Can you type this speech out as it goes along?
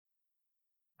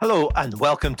Hello and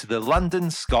welcome to the London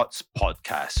Scots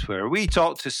podcast, where we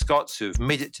talk to Scots who've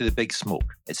made it to the big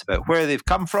smoke. It's about where they've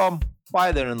come from,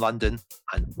 why they're in London,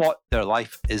 and what their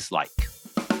life is like.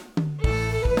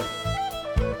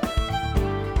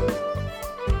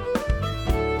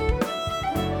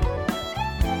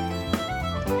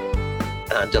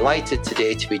 I'm delighted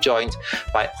today to be joined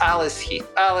by Alice Heath.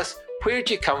 Alice, where did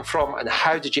you come from and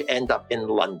how did you end up in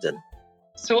London?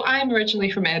 So I'm originally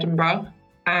from Edinburgh.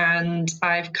 And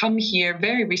I've come here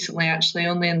very recently, actually,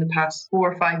 only in the past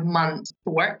 4 or 5 months to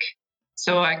work.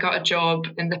 So I got a job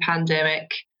in the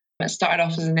pandemic. I started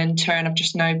off as an intern. I've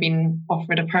just now been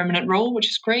offered a permanent role, which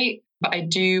is great. But I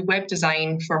do web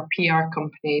design for a PR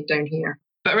company down here.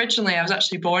 But originally I was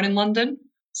actually born in London.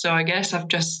 So I guess I've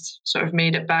just sort of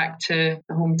made it back to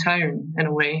the hometown in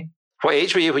a way. What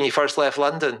age were you when you first left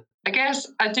London? I guess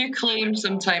I do claim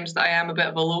sometimes that I am a bit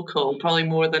of a local, probably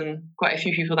more than quite a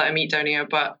few people that I meet down here.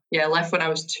 But yeah, I left when I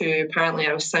was 2. Apparently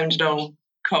I was sounding all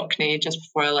Cockney just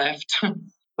before I left.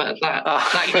 But that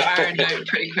got ironed out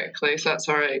pretty quickly, so that's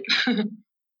all right.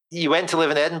 You went to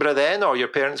live in Edinburgh then, or your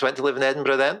parents went to live in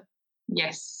Edinburgh then?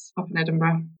 Yes, up in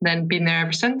Edinburgh. Then been there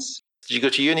ever since. Did you go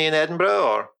to uni in Edinburgh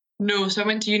or? No, so I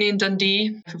went to uni in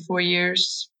Dundee for 4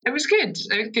 years. It was good.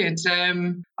 I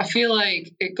feel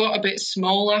like it got a bit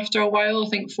small after a while. I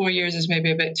think 4 years is maybe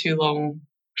a bit too long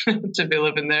to be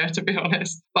living there, to be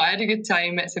honest. But I had a good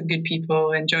time, met some good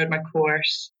people, enjoyed my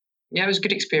course. Yeah, it was a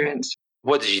good experience.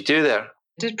 What did you do there? I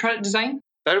did product design.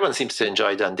 Everyone seems to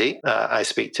enjoy Dundee, I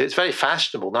speak to. It's very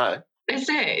fashionable now. Is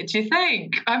it? Do you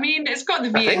think? I mean, it's got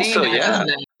the V&A I think so, now, yeah. hasn't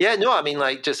it? Yeah, no, I mean,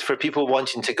 like, just for people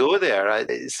wanting to go there,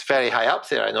 it's very high up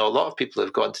there. I know a lot of people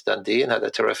have gone to Dundee and had a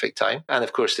terrific time. And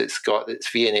of course, it's got its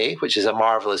V&A, which is a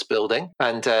marvellous building,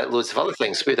 and loads of other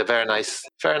things. We had a very nice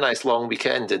long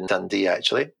weekend in Dundee,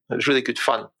 actually. It was really good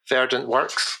fun. Verdant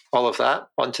Works, all of that,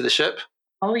 onto the ship.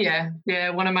 Oh, yeah.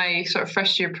 Yeah, one of my sort of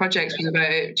first year projects was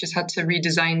about it. Just had to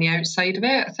redesign the outside of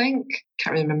it, I think.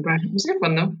 Can't really remember. It was a good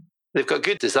one, though. They've got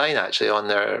good design, actually, on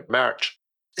their merch.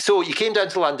 So you came down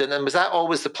to London, and was that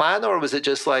always the plan, or was it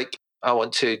just like, I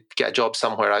want to get a job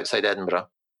somewhere outside Edinburgh?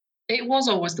 It was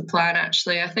always the plan,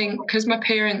 actually. I think because my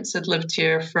parents had lived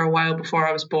here for a while before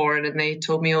I was born, and they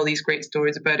told me all these great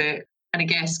stories about it. And I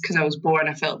guess because I was born,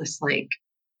 I felt this like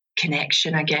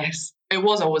connection, I guess. It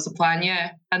was always the plan,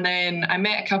 yeah. And then I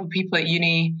met a couple of people at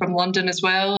uni from London as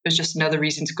well. It was just another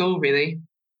reason to go, really.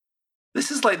 This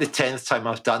is like the 10th time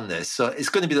I've done this, so it's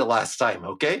going to be the last time,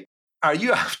 okay? Are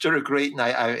you after a great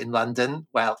night out in London?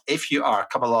 Well, if you are,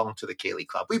 come along to the Ceilidh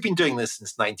Club. We've been doing this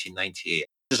since 1998.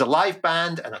 There's a live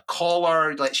band and a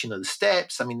caller, lets you know the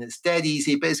steps. I mean, it's dead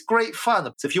easy, but it's great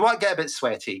fun. So if you want to get a bit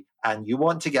sweaty and you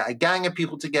want to get a gang of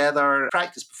people together,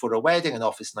 practice before a wedding, an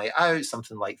office night out,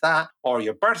 something like that, or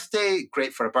your birthday,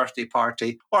 great for a birthday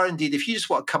party, or indeed if you just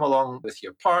want to come along with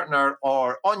your partner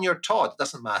or on your Todd, it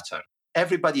doesn't matter.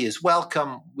 Everybody is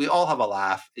welcome. We all have a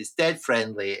laugh. It's dead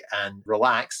friendly and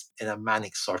relaxed in a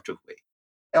manic sort of way.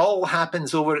 It all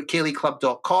happens over at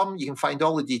ceilidhclub.com. You can find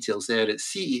all the details there at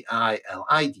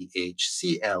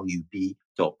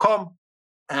ceilidhclub.com.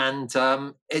 And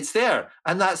it's there.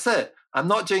 And that's it. I'm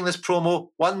not doing this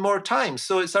promo one more time,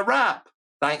 so it's a wrap.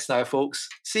 Thanks now, folks.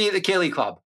 See you at the Ceilidh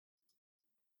Club.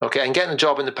 Okay, and getting a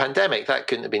job in the pandemic, that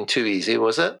couldn't have been too easy,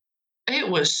 was it? It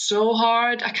was so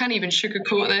hard. I can't even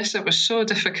sugarcoat this. It was so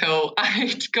difficult.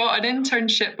 I'd got an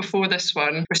internship before this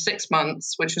one for 6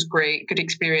 months, which was great. Good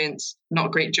experience. Not a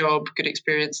great job. Good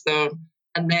experience, though.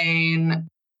 And then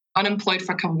unemployed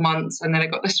for a couple of months. And then I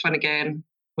got this one again,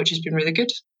 which has been really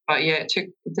good. But yeah, it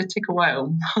did take a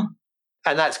while.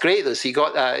 And that's great, though. So you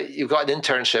got an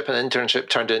internship, and an internship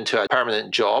turned into a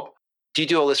permanent job. Do you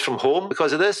do all this from home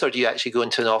because of this, or do you actually go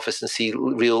into an office and see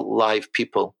real live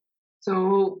people?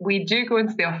 So we do go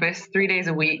into the office 3 days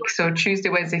a week. So Tuesday,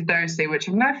 Wednesday, Thursday, which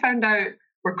I've now found out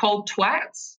we're called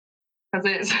twats because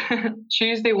it's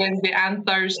Tuesday, Wednesday and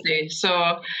Thursday.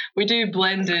 So we do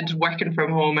blended working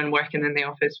from home and working in the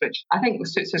office, which I think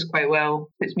suits us quite well.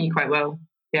 Suits me quite well.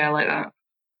 Yeah, I like that.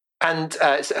 And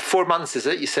it's 4 months, is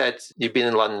it? You said you've been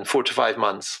in London 4 to 5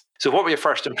 months. So what were your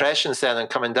first impressions then on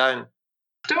coming down?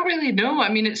 Don't really know. I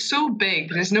mean, it's so big.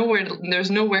 There's nowhere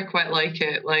quite like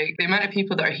it. Like the amount of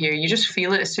people that are here, you just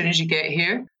feel it as soon as you get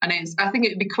here. And I think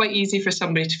it'd be quite easy for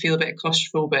somebody to feel a bit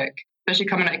claustrophobic, especially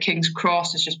coming out of King's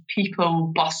Cross. It's just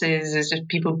people, buses, it's just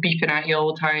people beeping at you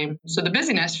all the time. So the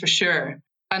busyness for sure.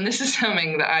 And this is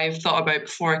something that I've thought about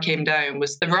before I came down,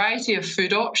 was the variety of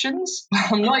food options.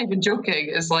 I'm not even joking.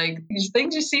 It's like these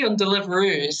things you see on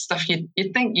Deliveroo is stuff you'd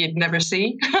think you'd never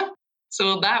see.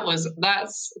 So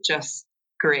that's just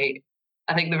great.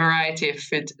 I think the variety of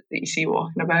food that you see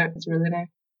walking about is really nice.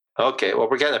 Okay, well,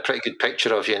 we're getting a pretty good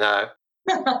picture of you now.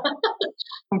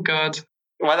 Oh, God.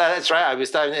 Well, that's right. I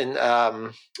was down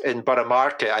in Borough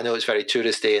Market. I know it's very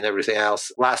touristy and everything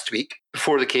else. Last week,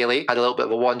 before the Ceilidh, had a little bit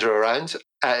of a wander around.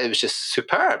 It was just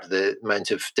superb, the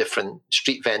amount of different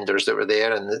street vendors that were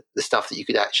there and the stuff that you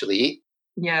could actually eat.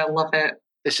 Yeah, I love it.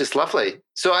 It's just lovely.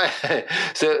 But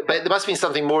there must have been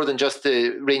something more than just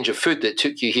the range of food that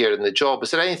took you here in the job.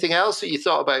 Was there anything else that you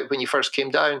thought about when you first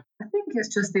came down? I think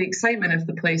it's just the excitement of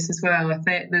the place as well. I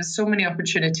think there's so many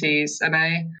opportunities, and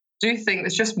I do think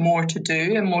there's just more to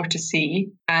do and more to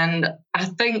see. And I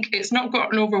think it's not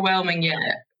gotten overwhelming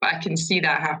yet, but I can see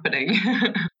that happening.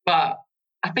 But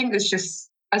I think it's just,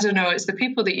 I don't know, it's the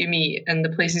people that you meet and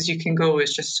the places you can go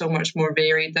is just so much more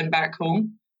varied than back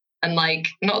home. And like,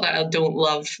 not that I don't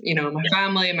love, my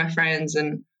family and my friends,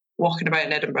 and walking about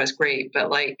in Edinburgh is great,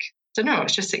 but like, I don't know,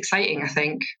 it's just exciting, I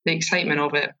think, the excitement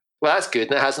of it. Well, that's good,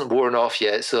 and it hasn't worn off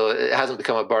yet, so it hasn't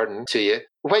become a burden to you.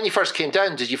 When you first came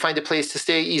down, did you find a place to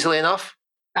stay easily enough?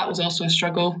 That was also a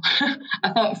struggle.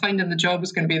 I thought finding the job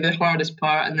was going to be the hardest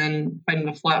part, and then finding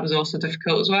a flat was also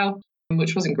difficult as well,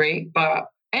 which wasn't great, but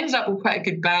ended up with quite a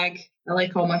good bag. I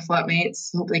like all my flatmates.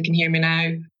 Hope they can hear me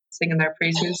now singing their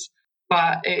praises.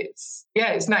 But it's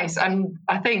nice. And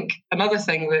I think another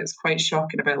thing that's quite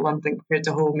shocking about London compared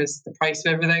to home is the price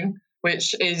of everything,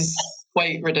 which is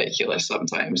quite ridiculous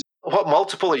sometimes. What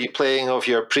multiple are you paying of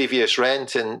your previous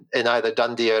rent in either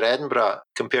Dundee or Edinburgh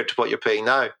compared to what you're paying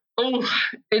now? Oh,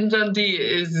 in Dundee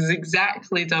it is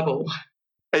exactly double.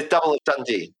 It's double of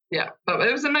Dundee. Yeah, but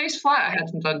it was a nice flat I had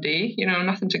in Dundee,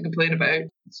 nothing to complain about.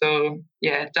 So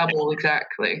yeah, double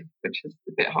exactly, which is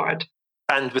a bit hard.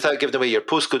 And without giving away your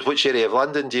postcode, which area of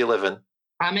London do you live in?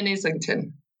 I'm in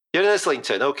Islington. You're in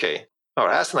Islington, okay. All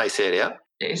right, that's a nice area.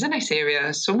 It is a nice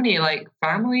area. So many like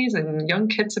families and young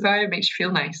kids about. It makes you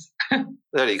feel nice.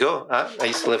 There you go. I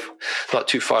used to live not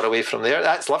too far away from there.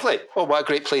 That's lovely. Oh, what a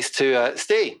great place to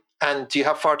stay. And do you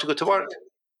have far to go to work?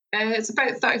 It's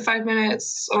about 35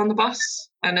 minutes on the bus,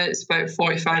 and it's about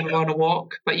 45 on a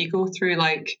walk. But you go through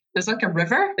there's like a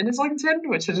river in Islington,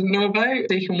 which I didn't know about.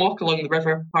 So you can walk along the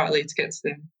river partly to get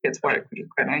to work, which is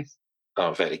quite nice.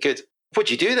 Oh, very good. What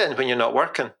do you do then when you're not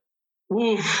working?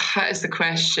 Ooh, that is the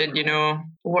question,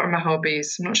 What are my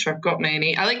hobbies? I'm not sure I've got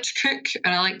many. I like to cook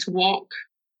and I like to walk.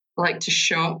 I like to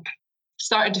shop.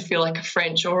 Starting to feel like a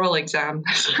French oral exam.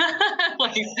 I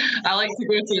like to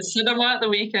go to the cinema at the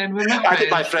weekend with my friends. I did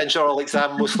my French oral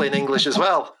exam mostly in English as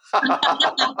well.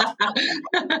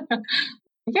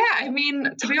 Yeah, I mean,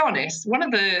 to be honest, one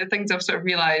of the things I've sort of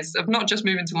realised of not just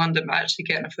moving to London, but actually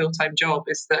getting a full-time job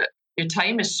is that your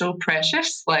time is so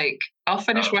precious. Like, I'll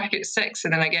finish work at 6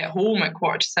 and then I get home at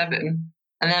 7:15 and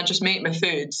then I'll just make my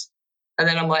food. And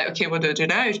then I'm like, okay, what do I do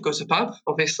now? Go to pub,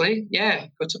 obviously. Yeah,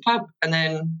 go to pub. And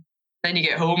then you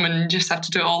get home and you just have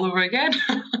to do it all over again.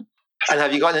 And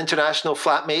have you got international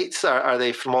flatmates? Are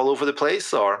they from all over the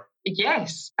place, or?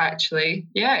 Yes, actually.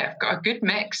 Yeah, I've got a good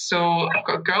mix. So I've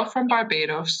got a girl from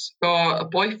Barbados, got a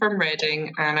boy from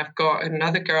Reading, and I've got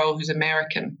another girl who's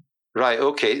American. Right,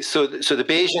 okay. So the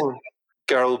Bayesian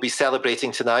girl will be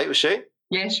celebrating tonight, was she?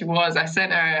 Yeah, she was. I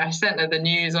sent her the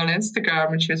news on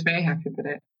Instagram and she was very happy with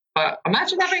it. But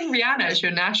imagine having Rihanna as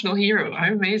your national hero.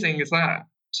 How amazing is that?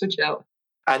 So jealous.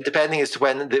 And depending as to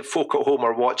when the folk at home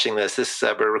are watching this,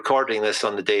 we're recording this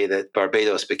on the day that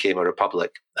Barbados became a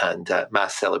republic, and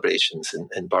mass celebrations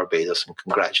in Barbados, and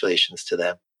congratulations to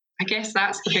them. I guess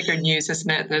that's the bigger news, isn't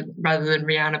it? That rather than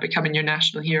Rihanna becoming your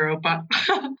national hero, but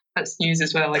that's news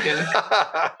as well, I guess.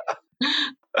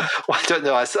 Well, I don't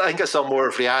know. I think I saw more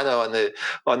of Rihanna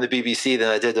on the BBC than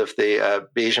I did of the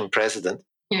Bayesian president.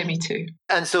 Yeah, me too.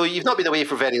 And so you've not been away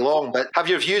for very long, but have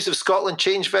your views of Scotland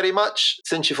changed very much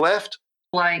since you've left?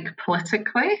 Like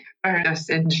politically or just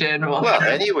in general? Well,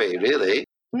 anyway, really.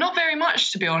 Not very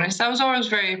much, to be honest. I was always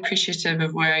very appreciative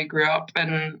of where I grew up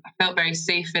and I felt very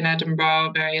safe in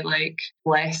Edinburgh, very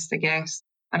blessed, I guess.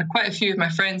 And quite a few of my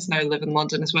friends now live in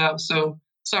London as well, so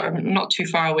sort of not too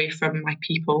far away from my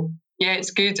people. Yeah,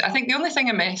 it's good. I think the only thing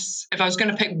I miss, if I was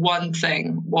going to pick one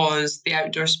thing, was the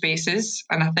outdoor spaces.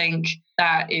 And I think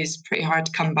that is pretty hard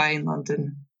to come by in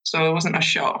London. So it wasn't a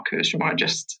shock. It was more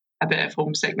just a bit of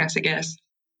homesickness, I guess.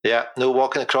 Yeah, no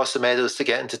walking across the meadows to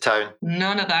get into town.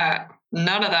 None of that.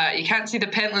 None of that. You can't see the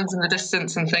Pentlands in the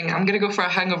distance and think, I'm going to go for a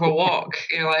hangover walk.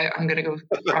 You're like, I'm going to go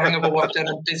for a hangover walk down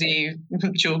a busy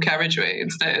dual carriageway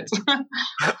instead.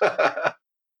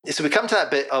 So we come to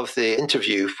that bit of the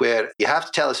interview where you have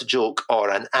to tell us a joke or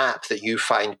an app that you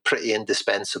find pretty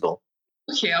indispensable.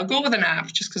 Okay, I'll go with an app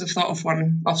just because I've thought of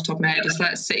one off the top of my head. Is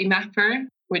that City Mapper?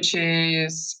 which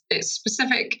is, it's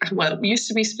specific, well, it used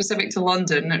to be specific to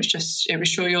London. It would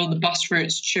show you all the bus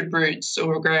routes, tube routes,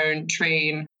 overground,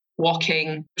 train,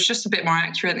 walking. It's just a bit more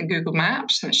accurate than Google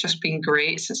Maps, and it's just been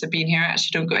great since I've been here. I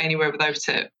actually don't go anywhere without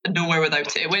it, nowhere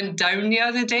without it. It went down the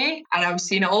other day, and I was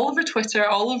seeing it all over Twitter,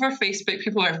 all over Facebook.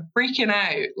 People are freaking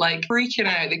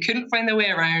out. They couldn't find their way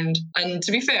around. And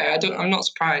to be fair, I'm not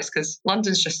surprised, because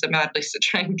London's just a mad place to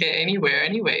try and get anywhere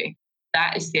anyway.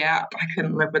 That is the app. I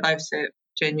couldn't live without it,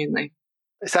 genuinely.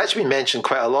 It's actually been mentioned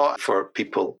quite a lot for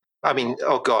people. I mean,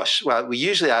 oh gosh, well, we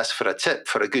usually ask for a tip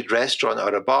for a good restaurant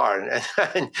or a bar,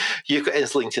 and you've got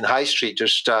Islington High Street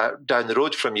just down the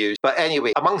road from you. But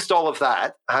anyway, amongst all of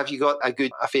that, have you got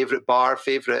a favourite bar,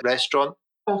 favourite restaurant?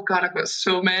 Oh God, I've got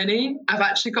so many. I've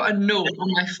actually got a note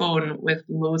on my phone with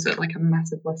loads of, like, a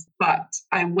massive list. But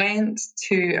I went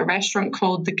to a restaurant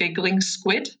called The Giggling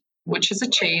Squid, which is a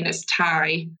chain. It's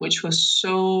Thai, which was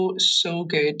so, so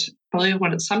good.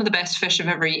 Probably some of the best fish I've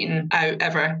ever eaten out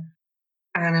ever.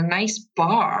 And a nice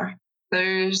bar.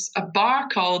 There's a bar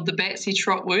called the Betsy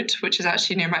Trotwood, which is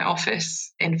actually near my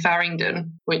office in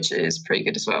Farringdon, which is pretty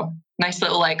good as well. Nice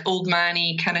little, like, old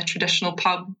manny kind of traditional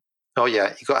pub. Oh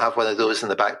yeah, you got to have one of those in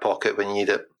the back pocket when you need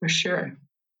it. For sure.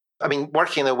 I mean,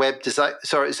 working in a web design,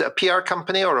 sorry, is it a PR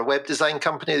company or a web design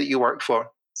company that you work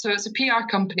for? So it's a PR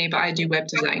company, but I do web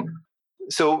design.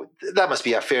 So that must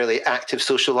be a fairly active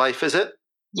social life, is it?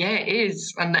 Yeah, it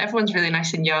is. And everyone's really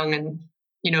nice and young, and,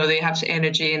 you know, they have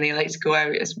energy and they like to go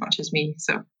out as much as me.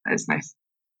 So that's nice.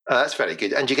 Oh, that's very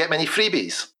good. And do you get many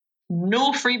freebies?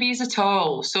 No freebies at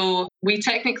all. So we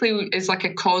technically is like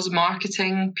a cause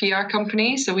marketing PR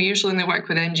company. So we usually only work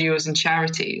with NGOs and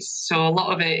charities. So a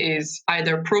lot of it is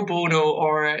either pro bono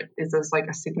or there's like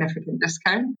a significant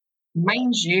discount.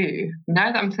 Mind you,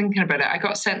 now that I'm thinking about it, I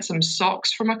got sent some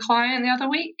socks from a client the other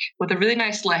week with a really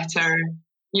nice letter,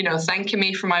 you know, thanking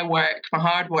me for my work, my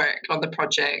hard work on the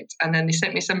project. And then they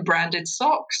sent me some branded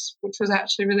socks, which was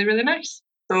actually really, really nice.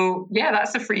 So yeah,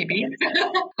 that's a freebie.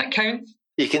 That counts.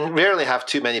 You can rarely have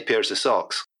too many pairs of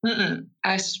socks.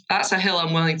 That's a hill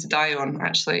I'm willing to die on,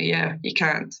 actually. Yeah, you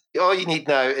can't. All you need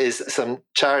now is some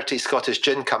charity Scottish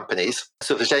gin companies.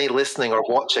 So if there's any listening or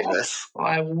watching this,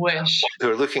 I wish, who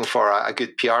are looking for a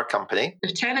good PR company.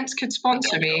 If Tennent's could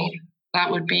sponsor me, that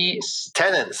would be...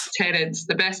 Tennent's,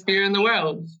 the best beer in the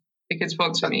world. They could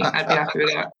sponsor me. I'd be happy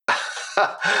with that.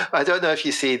 I don't know if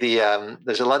you see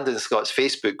there's a London Scots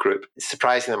Facebook group. It's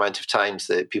surprising the amount of times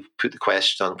that people put the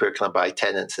question on where can I buy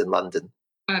Tennent's in London.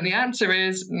 And the answer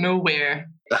is nowhere.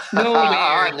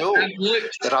 Nowhere. No,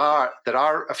 there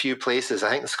are a few places. I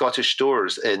think the Scottish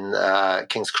Stores in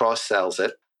King's Cross sells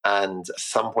it, and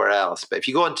somewhere else. But if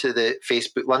you go into the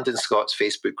Facebook London Scots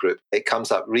Facebook group, it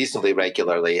comes up reasonably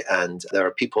regularly, and there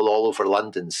are people all over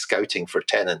London scouting for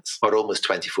Tennent's for almost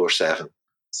 24/7.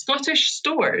 Scottish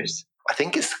Stores? I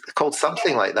think it's called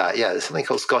something like that. Yeah, there's something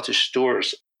called Scottish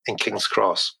Stores in King's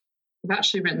Cross. I've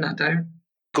actually written that down.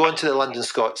 Go into the London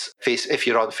Scots if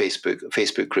you're on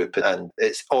Facebook group, and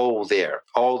it's all there,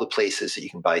 all the places that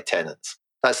you can buy Tennent's.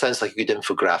 That sounds like a good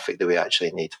infographic that we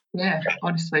actually need. Yeah,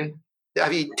 honestly.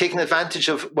 Have you taken advantage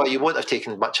of, well, you won't have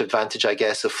taken much advantage, I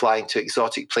guess, of flying to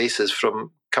exotic places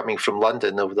coming from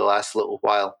London over the last little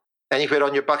while. Anywhere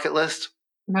on your bucket list?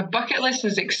 My bucket list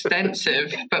is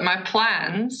extensive, but my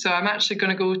plans, so I'm actually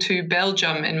going to go to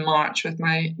Belgium in March with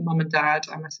my mum and dad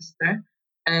and my sister.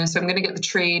 And so I'm going to get the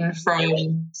train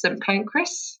from St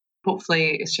Pancras.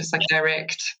 Hopefully it's just like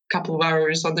direct couple of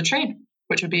hours on the train,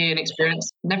 which would be an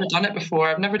experience. Never done it before.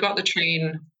 I've never got the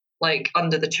train like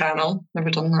under the channel.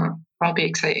 Never done that. That'll be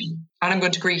exciting. And I'm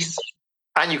going to Greece.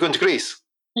 And you're going to Greece?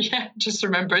 Yeah, just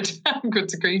remembered. I'm going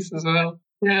to Greece as well.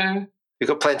 Yeah. You've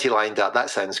got plenty lined up.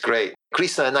 That sounds great.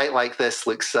 Greece on a night like this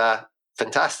looks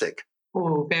fantastic.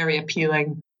 Oh, very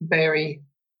appealing. Very.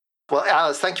 Well,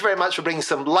 Alice, thank you very much for bringing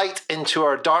some light into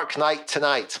our dark night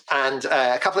tonight. And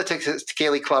a couple of tickets to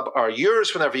Ceilidh Club are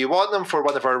yours whenever you want them for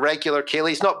one of our regular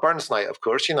Ceilidhs. Not Burns Night, of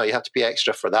course. You know, you have to be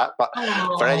extra for that. But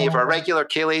for any of our regular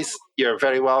Ceilidhs, you're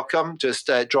very welcome. Just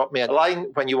drop me a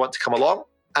line when you want to come along.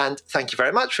 And thank you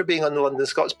very much for being on the London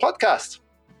Scots podcast.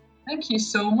 Thank you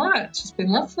so much. It's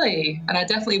been lovely. And I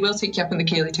definitely will take you up on the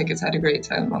Ceilidh tickets. I had a great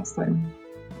time last time.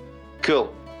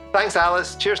 Cool. Thanks,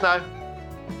 Alice. Cheers now.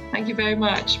 Thank you very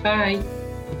much. Bye.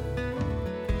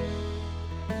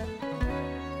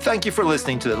 Thank you for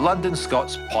listening to the London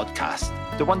Scots podcast.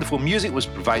 The wonderful music was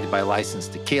provided by Licence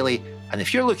to Ceilidh. And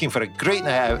if you're looking for a great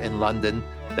night out in London,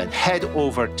 then head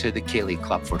over to the Ceilidh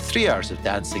Club for 3 hours of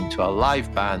dancing to a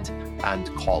live band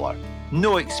and collar.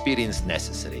 No experience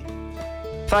necessary.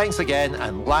 Thanks again,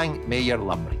 and lang may your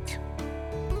Limerick.